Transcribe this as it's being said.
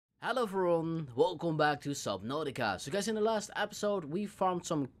Hello everyone, welcome back to Subnautica. So guys, in the last episode we farmed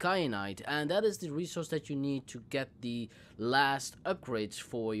some kyanite, and that is the resource that you need to get the last upgrades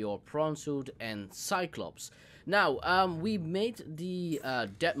for your prawn suit and cyclops. Now, we made the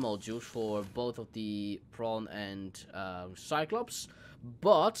dead modules for both of the prawn and cyclops,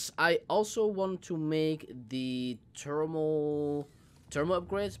 but I also want to make the thermal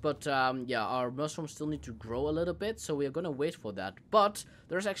upgrades, but yeah, our mushrooms still need to grow a little bit, so we are gonna wait for that. But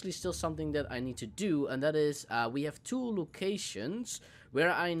there's actually still something that I need to do, and that is we have two locations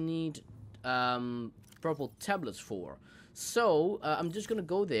where I need purple tablets for. So I'm just gonna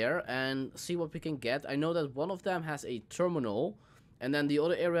go there and see what we can get. I know that one of them has a terminal, and then the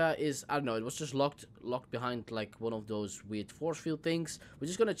other area is, I don't know, it was just locked behind like one of those weird force field things. We're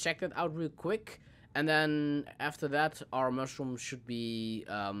just gonna check that out real quick. And then after that, our mushroom should be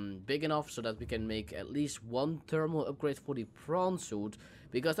big enough so that we can make at least one thermal upgrade for the prawn suit.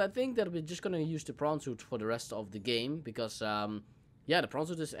 Because I think that we're just gonna use the prawn suit for the rest of the game. Because yeah, the prawn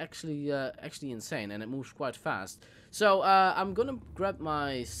suit is actually insane and it moves quite fast. So I'm gonna grab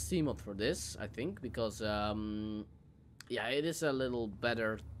my sea mod for this, I think, because yeah, it is a little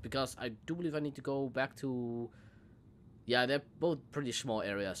better. Because I do believe I need to go back to. Yeah, they're both pretty small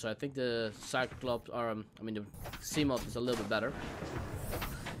areas, so I think the Cyclops are, I mean, the sea mod is a little bit better.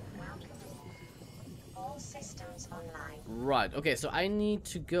 All systems online. Right, okay, so I need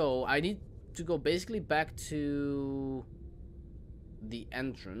to go basically back to the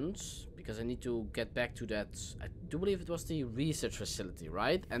entrance, because I need to get back to that, I do believe it was the research facility,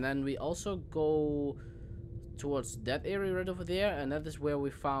 right? And then we also go towards that area right over there, and that is where we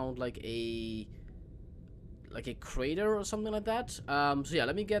found like a crater or something like that. So yeah,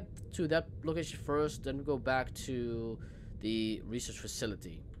 let me get to that location first, then we go back to the research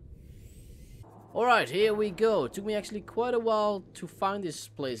facility. Alright, here we go. It took me actually quite a while to find this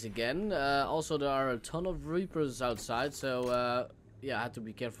place again. Also, there are a ton of reapers outside, so yeah, I had to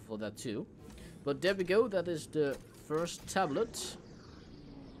be careful for that too. But there we go, that is the first tablet.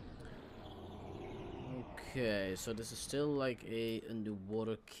 Okay, so this is still like a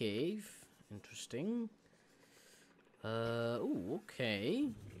underwater cave. Interesting. Ooh, okay.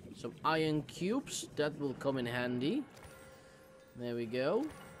 Some iron cubes, that will come in handy. There we go.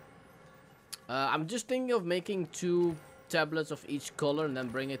 I'm just thinking of making 2 tablets of each color and then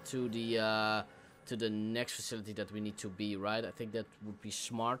bring it to the next facility that we need to be, right? I think that would be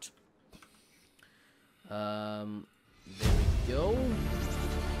smart. There we go.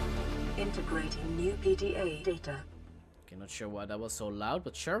 Integrating new PDA data. Okay, not sure why that was so loud,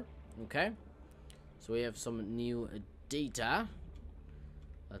 but sure. Okay. So we have some new data.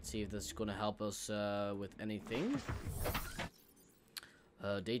 Let's see if this is gonna help us with anything.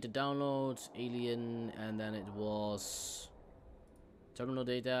 Data downloads, alien, and then it was terminal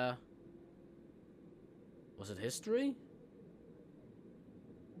data. Was it history?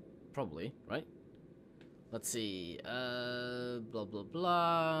 Probably, right? Let's see. Blah blah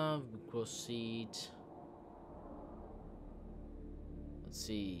blah. We proceed. Let's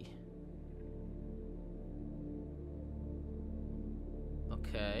see.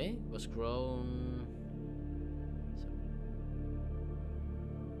 Okay, was grown.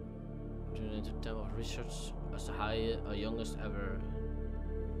 During the time of research as the youngest ever.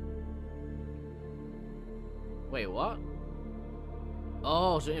 Wait, what?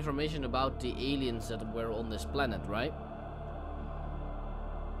 Oh, so information about the aliens that were on this planet, right?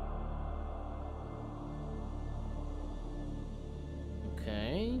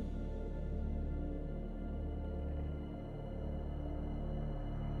 Okay.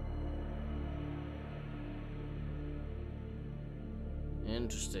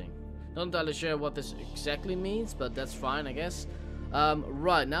 Interesting. Not entirely sure what this exactly means, but that's fine, I guess.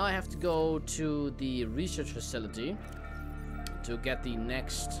 Right, now I have to go to the research facility to get the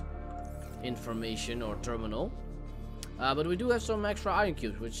next information or terminal. But we do have some extra iron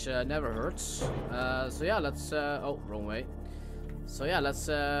cubes, which never hurts. So yeah, let's. Oh, wrong way. So yeah, let's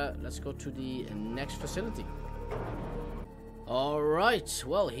go to the next facility. Alright,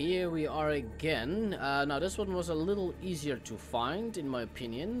 well, here we are again. Now this one was a little easier to find, in my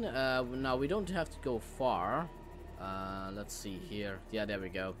opinion. Now we don't have to go far. Let's see here. Yeah, there we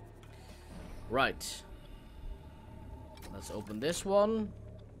go. Right. Let's open this one.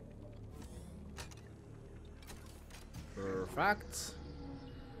 Perfect.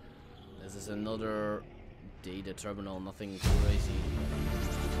 This is another data terminal, nothing crazy.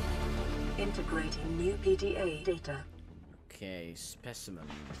 Integrating new PDA data. Okay, specimen.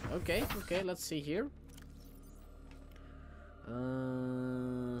 Okay, let's see here.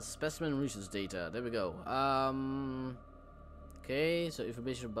 Specimen research data. There we go. Okay, so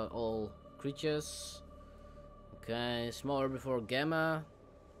information about all creatures. Okay, small herbivore gamma.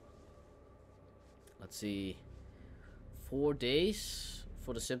 Let's see. 4 days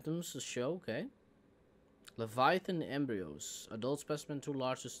for the symptoms to show. Okay. Leviathan embryos. Adult specimen too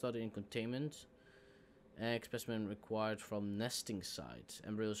large to study in containment. Egg specimen required from nesting site.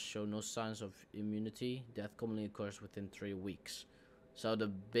 Embryos show no signs of immunity. Death commonly occurs within 3 weeks. So the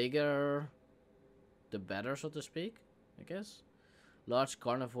bigger, the better, so to speak, I guess. Large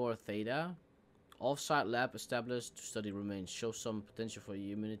carnivore theta. Off-site lab established to study remains. Show some potential for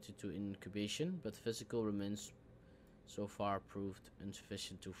immunity to incubation, but physical remains so far proved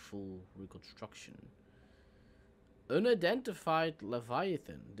insufficient to full reconstruction. Unidentified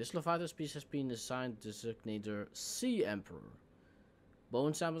Leviathan. This Leviathan species has been assigned designator Sea Emperor.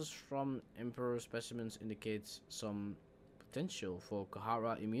 Bone samples from Emperor specimens indicates some potential for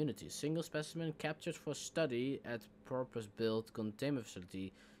Kahara immunity. Single specimen captured for study at purpose-built containment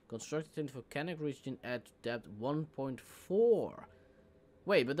facility constructed in volcanic region at depth 1.4.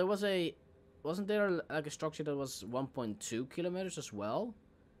 Wait, but there was a... Wasn't there like a structure that was 1.2 kilometers as well?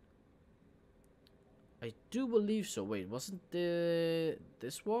 I do believe so. Wait, wasn't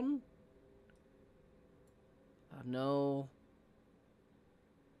this one? No.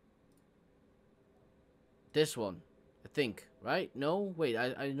 This one, I think, right? No? Wait,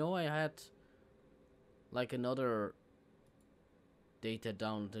 I know I had like another data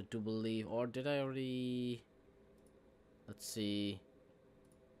down to believe, or did I already... Let's see.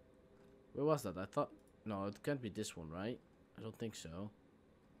 Where was that? I thought... No, it can't be this one, right? I don't think so.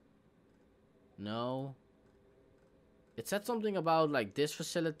 No. It said something about like this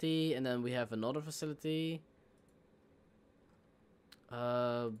facility, and then we have another facility.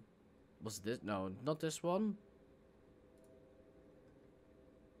 Was this? No, not this one.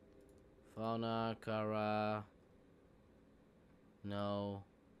 Fauna, Kara. No.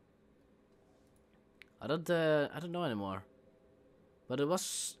 I don't know anymore. But it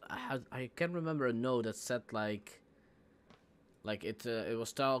was... I can't remember a note that said like it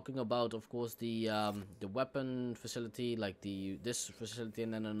was talking about, of course, the weapon facility, like this facility,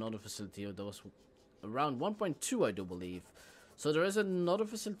 and then another facility that was around 1.2, I do believe. So there is another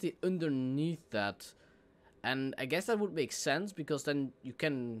facility underneath that, and I guess that would make sense because then you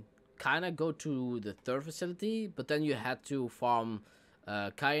can kind of go to the third facility, but then you had to farm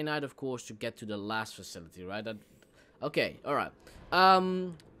kyanite, of course, to get to the last facility, right? Okay, all right.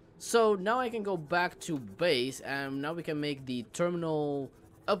 So now I can go back to base, and now we can make the terminal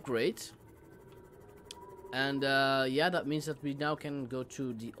upgrade. And yeah, that means that we now can go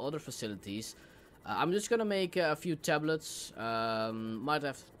to the other facilities. I'm just gonna make a few tablets. Might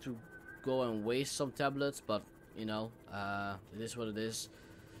have to go and waste some tablets, but you know, it is what it is.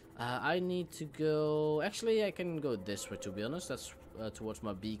 I need to go... Actually, I can go this way, to be honest. That's towards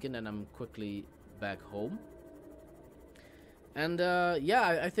my beacon, and I'm quickly back home. And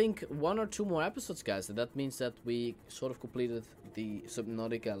yeah, I think 1 or 2 more episodes, guys, and that means that we sort of completed the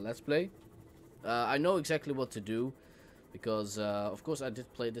Subnautica Let's Play. I know exactly what to do, because of course I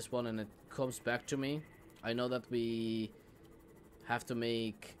did play this one and it comes back to me. I know that we have to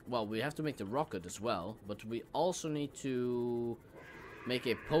make... Well, we have to make the rocket as well, but we also need to make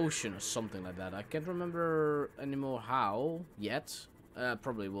a potion or something like that. I can't remember anymore how yet.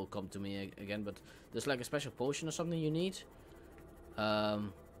 Probably will come to me again, but there's like a special potion or something you need.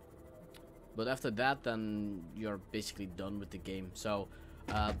 But after that, then you're basically done with the game. So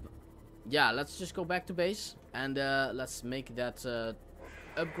yeah, let's just go back to base and let's make that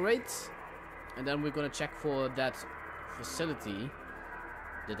upgrade, and then we're gonna check for that facility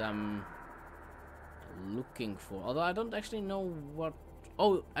that I'm looking for, although I don't actually know what...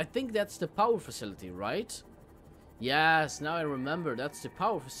 Oh, I think that's the power facility, right? Yes, now I remember, that's the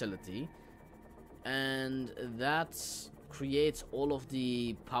power facility, and that's creates all of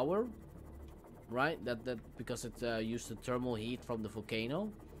the power, right? That because it used the thermal heat from the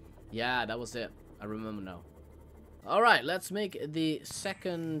volcano. Yeah, that was it. I remember now. All right, let's make the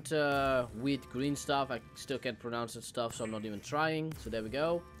second wheat green stuff. I still can't pronounce that stuff, so I'm not even trying. So there we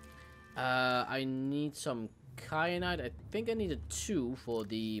go. I need some kyanite. I think I needed 2 for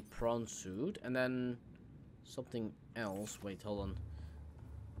the prawn suit, and then something else. Wait, hold on.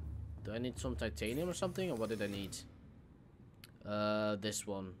 Do I need some titanium or something, or what did I need? This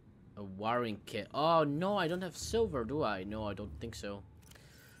one, a wiring kit. Oh no, I don't have silver, do I? No, I don't think so.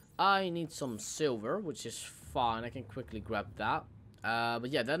 I need some silver, which is fine. I can quickly grab that. But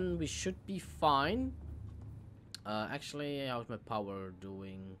yeah, then we should be fine. Actually, how's my power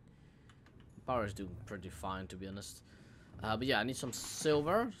doing? Power is doing pretty fine, to be honest. But yeah, I need some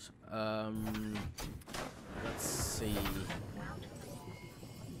silver. Let's see.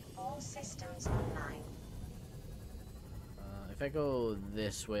 All systems online. If I go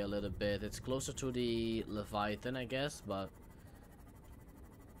this way a little bit, it's closer to the Leviathan, I guess, but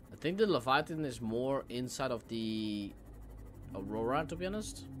I think the Leviathan is more inside of the Aurora, to be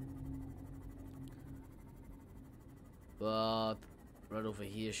honest. But right over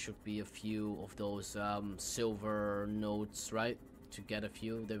here should be a few of those silver nodes, right? To get a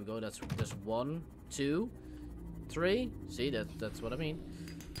few. There we go. That's 1, 2, 3. See, that's what I mean.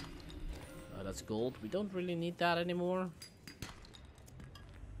 That's gold. We don't really need that anymore.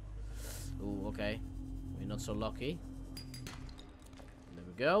 Oh, okay. We're not so lucky. There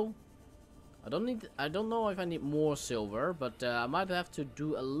we go. I don't know if I need more silver, but I might have to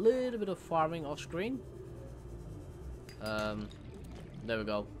do a little bit of farming off screen. There we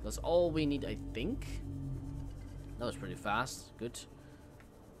go. That's all we need, I think. That was pretty fast. Good.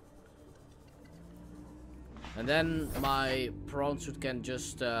 And then my prawn suit can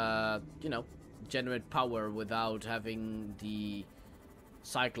just, you know, generate power without having the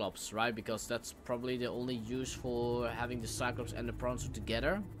Cyclops, right? Because that's probably the only use for having the Cyclops and the prawn suit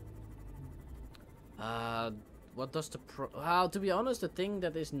together. What does the to be honest, the thing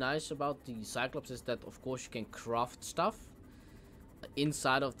that is nice about the Cyclops is that, of course, you can craft stuff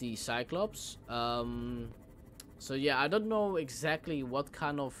inside of the Cyclops. So yeah, I don't know exactly what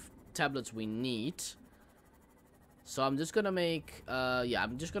kind of tablets we need. So I'm just gonna make, yeah,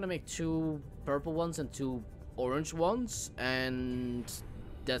 I'm just gonna make 2 purple ones and 2 orange ones, and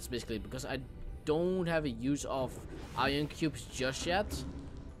that's basically it, because I don't have a use of iron cubes just yet.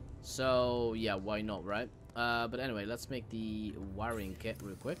 So yeah, why not, right? But anyway, let's make the wiring kit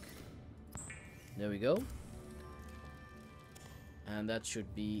real quick. There we go. And that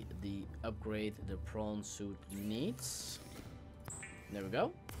should be the upgrade the prawn suit needs. There we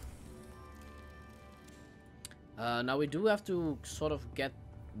go. Now we do have to sort of get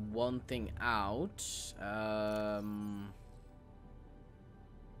one thing out.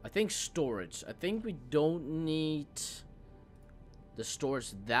 I think storage. I think we don't need the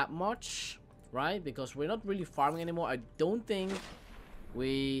storage that much, right? Because we're not really farming anymore. I don't think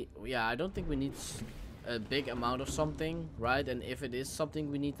we need a big amount of something, right? And if it is something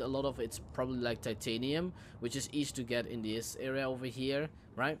we need a lot of, it's probably like titanium, which is easy to get in this area over here,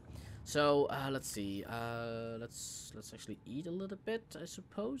 right? So let's see. Let's actually eat a little bit, I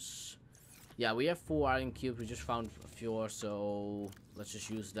suppose. Yeah, we have 4 iron cubes. We just found a few, so let's just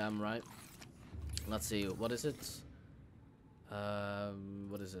use them, right? Let's see. What is it?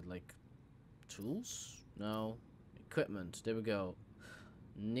 What is it, like tools? No, equipment. There we go.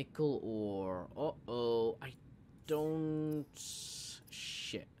 Nickel ore. Uh-oh, I don't.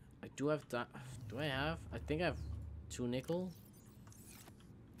 Shit. I do have that. Do I have? I think I have 2 nickel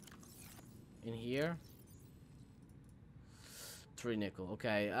in here. 3 nickel.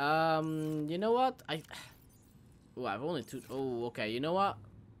 Okay. You know what? Oh, I've only 2. Oh, okay. You know what?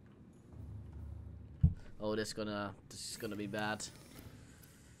 Oh, this is gonna be bad.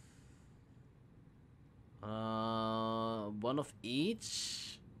 1 of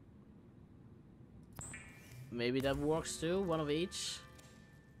each. Maybe that works too. 1 of each.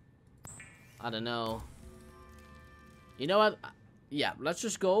 I don't know. You know what? Yeah, let's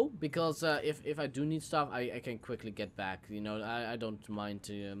just go, because if I do need stuff, I can quickly get back. You know, I don't mind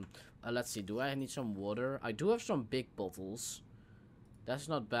to. Let's see. Do I need some water? I do have some big bottles. That's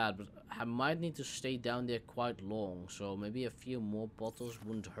not bad, but I might need to stay down there quite long. So maybe a few more bottles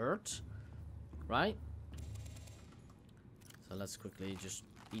wouldn't hurt, right? So let's quickly just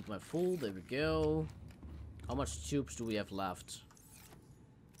eat my food. There we go. How much tubes do we have left?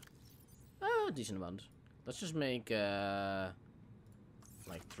 A decent amount. Let's just make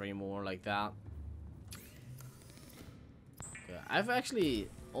like 3 more like that. Okay, I've actually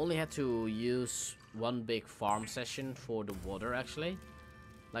only had to use 1 big farm session for the water, actually.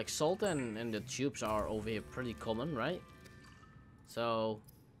 Like salt and the tubes are over here pretty common, right? So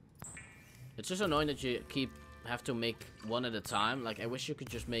it's just annoying that you have to make 1 at a time. Like, I wish you could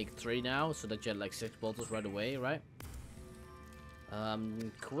just make 3 now, so that you had like 6 bottles right away, right?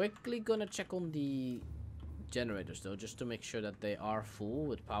 Quickly gonna check on the generators though, just to make sure that they are full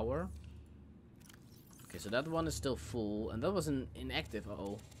with power. Okay, so that one is still full, and that was inactive.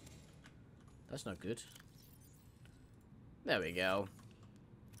 Uh-oh, that's not good. There we go.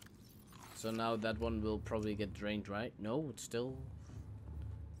 So now that one will probably get drained, right? No, it's still.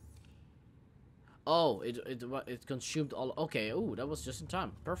 Oh, it consumed all. Okay. Oh, that was just in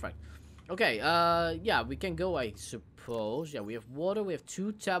time. Perfect. Okay. Yeah, we can go, I suppose. Yeah, we have water. We have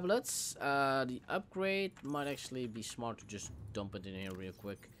 2 tablets. The upgrade might actually be smart to just dump it in here real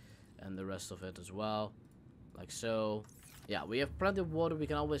quick, and the rest of it as well, like so. Yeah, we have plenty of water. We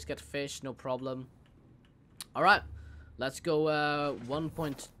can always get fish, no problem. Alright, let's go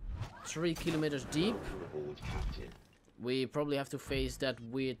 1.3 kilometers deep. We probably have to face that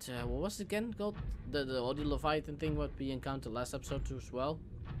weird, what was it again called? The audio leviathan thing what we encountered last episode too as well.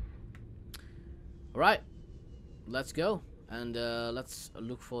 Alright, let's go. And let's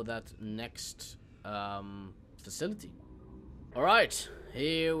look for that next facility. Alright,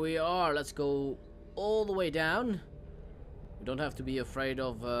 here we are. Let's go all the way down. We don't have to be afraid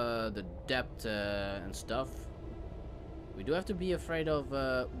of the depth and stuff. We do have to be afraid of,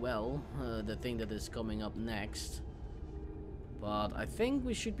 well, the thing that is coming up next. But I think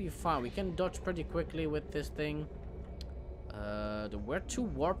we should be fine. We can dodge pretty quickly with this thing. There were 2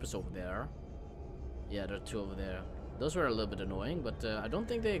 warpers over there. Yeah, there are 2 over there. Those were a little bit annoying, but I don't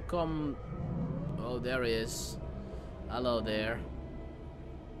think they come... Oh, there he is. Hello there.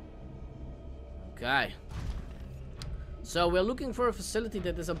 Okay. So we're looking for a facility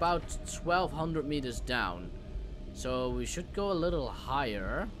that is about 1,200 meters down. So we should go a little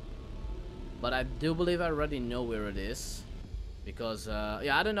higher. But I do believe I already know where it is. Because,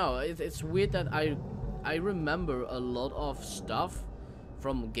 yeah, I don't know. It's weird that I remember a lot of stuff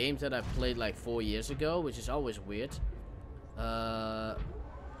from games that I played like 4 years ago, which is always weird. A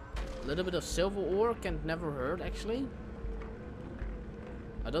little bit of silver ore can never hurt, actually.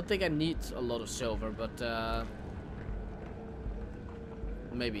 I don't think I need a lot of silver, but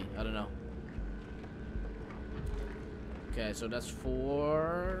maybe, I don't know. Okay, so that's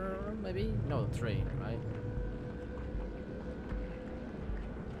 4, maybe? No, 3, right?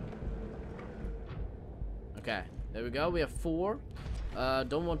 Okay, there we go. We have 4.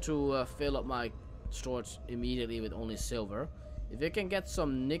 Don't want to fill up my storage immediately with only silver. If we can get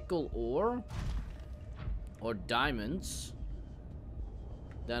some nickel ore or diamonds,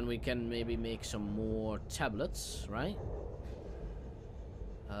 then we can maybe make some more tablets, right?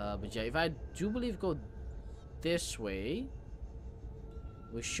 But yeah, if I do believe go this way,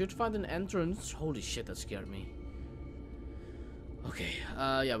 we should find an entrance. Holy shit, that scared me. Okay,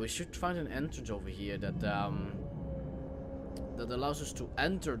 yeah, we should find an entrance over here that that allows us to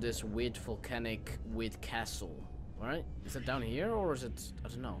enter this weird volcanic weird castle. Alright, is it down here or is it, I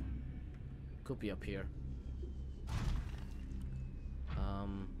don't know. Could be up here.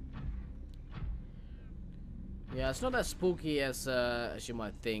 Yeah, it's not as spooky as you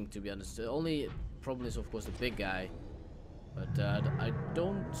might think, to be honest. The only problem is, of course, the big guy. But I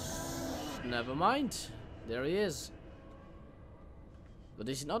don't... Never mind. There he is. But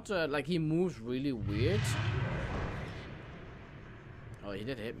is he not, like, he moves really weird? Oh, he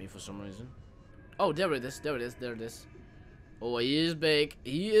did hit me for some reason. Oh, there it is. There it is. There it is. Oh, he is big.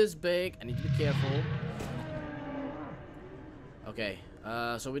 He is big. I need to be careful. Okay.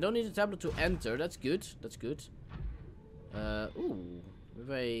 So we don't need a tablet to enter. That's good. That's good. Ooh. We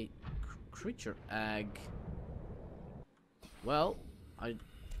have a creature egg. Well, I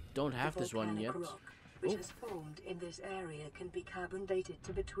don't have this one yet. Rock, which has formed in this area can be carbon dated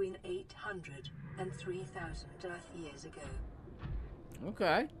to between 800 and 3,000 Earth years ago.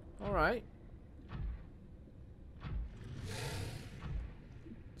 Okay. All right.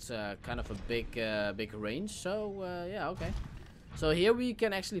 It's kind of a big range. So yeah, okay. So here we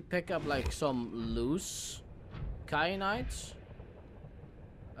can actually pick up like some loose kyanites.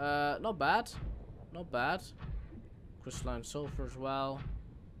 Not bad. Not bad. Crystalline sulfur as well.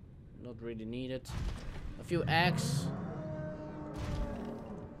 Not really needed. A few eggs.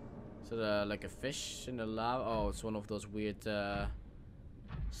 Is it like a fish in the lava? Oh, it's one of those weird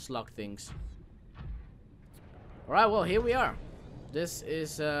slug things. Alright, well, here we are. This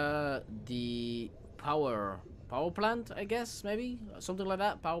is the power plant, I guess, maybe? Something like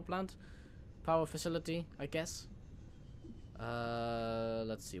that. Power plant. Power facility, I guess.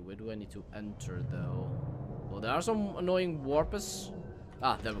 Let's see. Where do I need to enter, though? Well, there are some annoying warpers.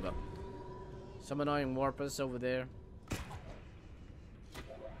 Ah, there we go. Some annoying warpers over there.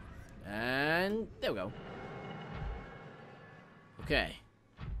 And there we go. Okay.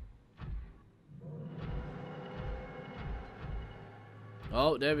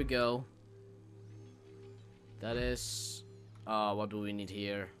 Oh, there we go. That is... what do we need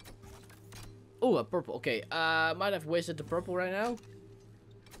here? Oh, a purple. Okay, might have wasted the purple right now.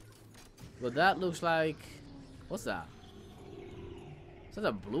 But that looks like... What's that? Is that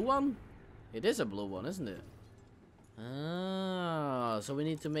a blue one? It is a blue one, isn't it? Ah, so we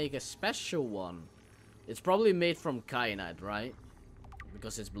need to make a special one. It's probably made from kyanite, right?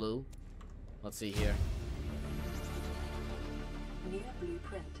 Because it's blue. Let's see here. New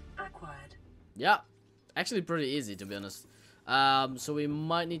blueprint acquired. Yeah, actually pretty easy, to be honest. So we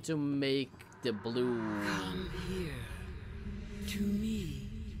might need to make the blue. Come here. to me.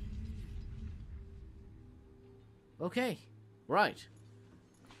 Okay, right.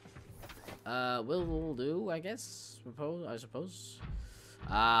 We'll do, I guess. I suppose.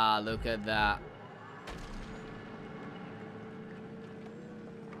 Ah, look at that.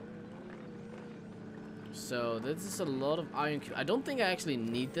 So this is a lot of iron cube. I don't think I actually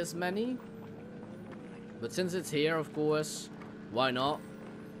need this many, but since it's here, of course, why not?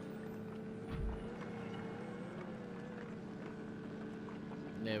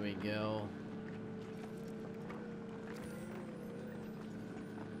 There we go.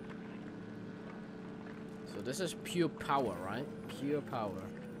 So this is pure power, right? Pure power.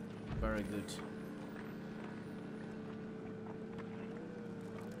 Very good.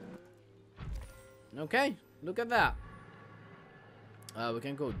 Okay, look at that. We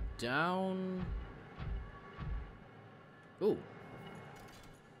can go down. Ooh.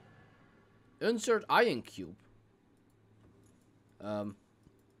 Insert iron cube.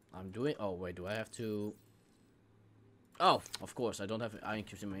 I'm doing. Oh wait, do I have to? Oh, of course, I don't have iron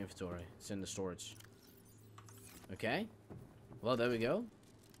cubes in my inventory. It's in the storage. Okay. Well, there we go.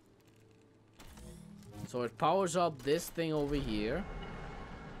 So it powers up this thing over here.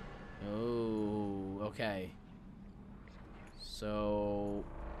 Oh, okay. So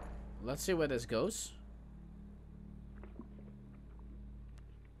let's see where this goes.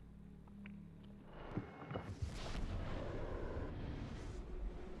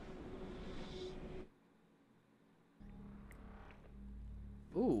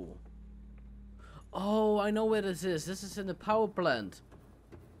 Ooh. Oh, I know where this is. This is in the power plant.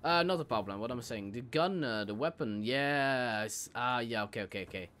 Not the power plant. What I'm saying, the gun, the weapon. Yes. Yeah.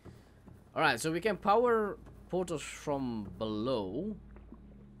 Okay. All right. So we can power portals from below.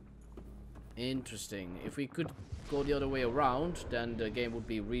 Interesting. If we could go the other way around, then the game would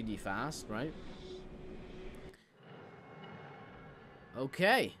be really fast, right?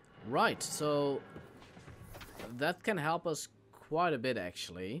 Okay. Right. So that can help us quite a bit,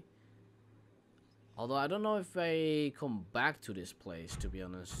 actually. Although I don't know if I come back to this place, to be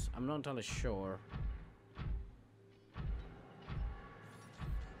honest. I'm not entirely sure.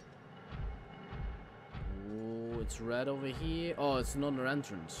 Oh, it's red over here. Oh, it's another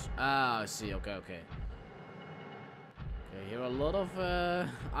entrance. Ah, I see. Okay. Okay, here are a lot of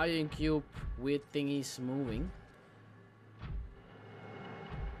iron cube weird thingies moving.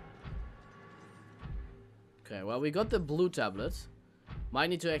 Okay, well, we got the blue tablet. Might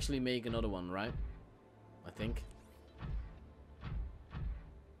need to actually make another one, right? I think.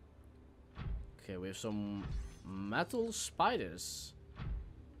 Okay, we have some metal spiders.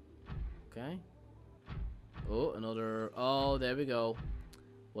 Okay. Oh, another. Oh, there we go.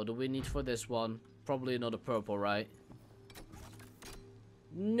 What do we need for this one? Probably another purple, right?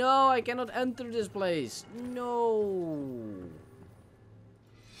 No, I cannot enter this place. No.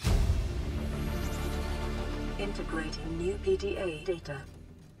 Integrating new PDA data.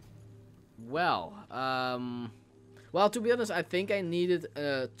 Well, well, to be honest, I think I needed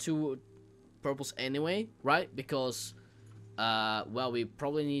 2 purples anyway, right? Because, well, we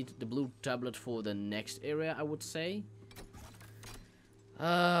probably need the blue tablet for the next area, I would say.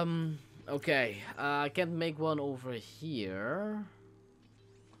 Okay, I can't make one over here.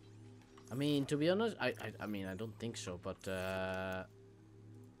 I mean, to be honest, I mean, I don't think so, but, I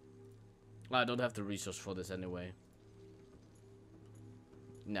don't have the resource for this anyway.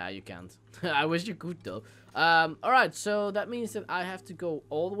 Nah, you can't. I wish you could, though. Alright, so that means that I have to go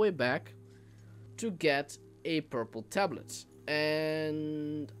all the way back to get a purple tablet.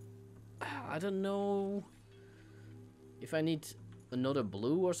 And I don't know if I need another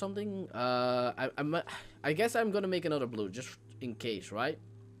blue or something. I guess I'm gonna make another blue, just in case, right?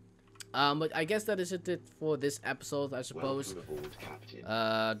 But I guess that is it for this episode, I suppose. Aboard,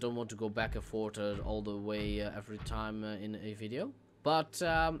 Captain. Don't want to go back and forth all the way every time in a video. But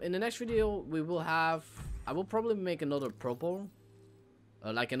in the next video, we will have... I will probably make another purple.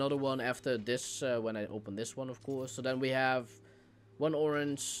 Like another one after this, when I open this one, of course. So then we have 1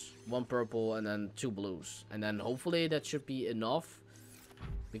 orange, 1 purple, and then 2 blues. And then hopefully that should be enough.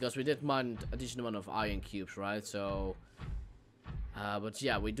 Because we did mine a decent amount of iron cubes, right? So... but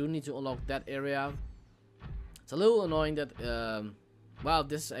yeah, we do need to unlock that area. It's a little annoying that... well,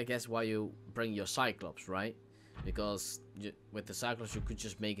 this is, I guess, why you bring your Cyclops, right? Because with the Cyclops, you could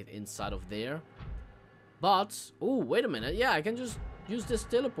just make it inside of there. But... oh, wait a minute. Yeah, I can just use this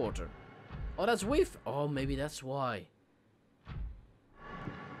teleporter. Oh, that's with... oh, maybe that's why.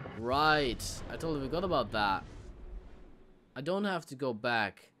 Right. I totally forgot about that. I don't have to go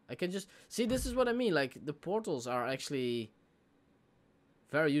back. I can just... see, this is what I mean. Like, the portals are actually...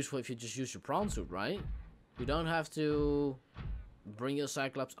 very useful if you just use your prawn suit, right? You don't have to bring your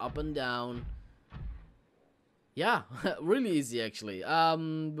Cyclops up and down. Yeah, really easy actually.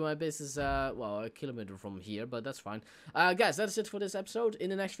 My base is well, a kilometer from here, but that's fine. Guys, that's it for this episode. In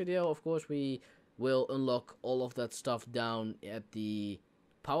the next video, of course, we will unlock all of that stuff down at the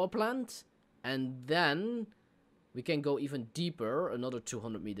power plant, and then we can go even deeper, another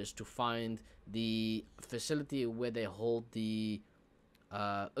 200 meters, to find the facility where they hold the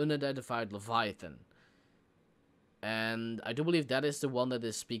unidentified Leviathan. And I do believe that is the one that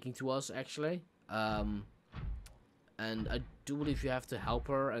is speaking to us, actually. And I do believe you have to help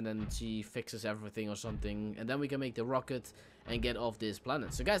her, and then she fixes everything or something. And then we can make the rocket and get off this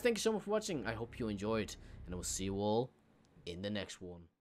planet. So guys, thank you so much for watching. I hope you enjoyed. And I will see you all in the next one.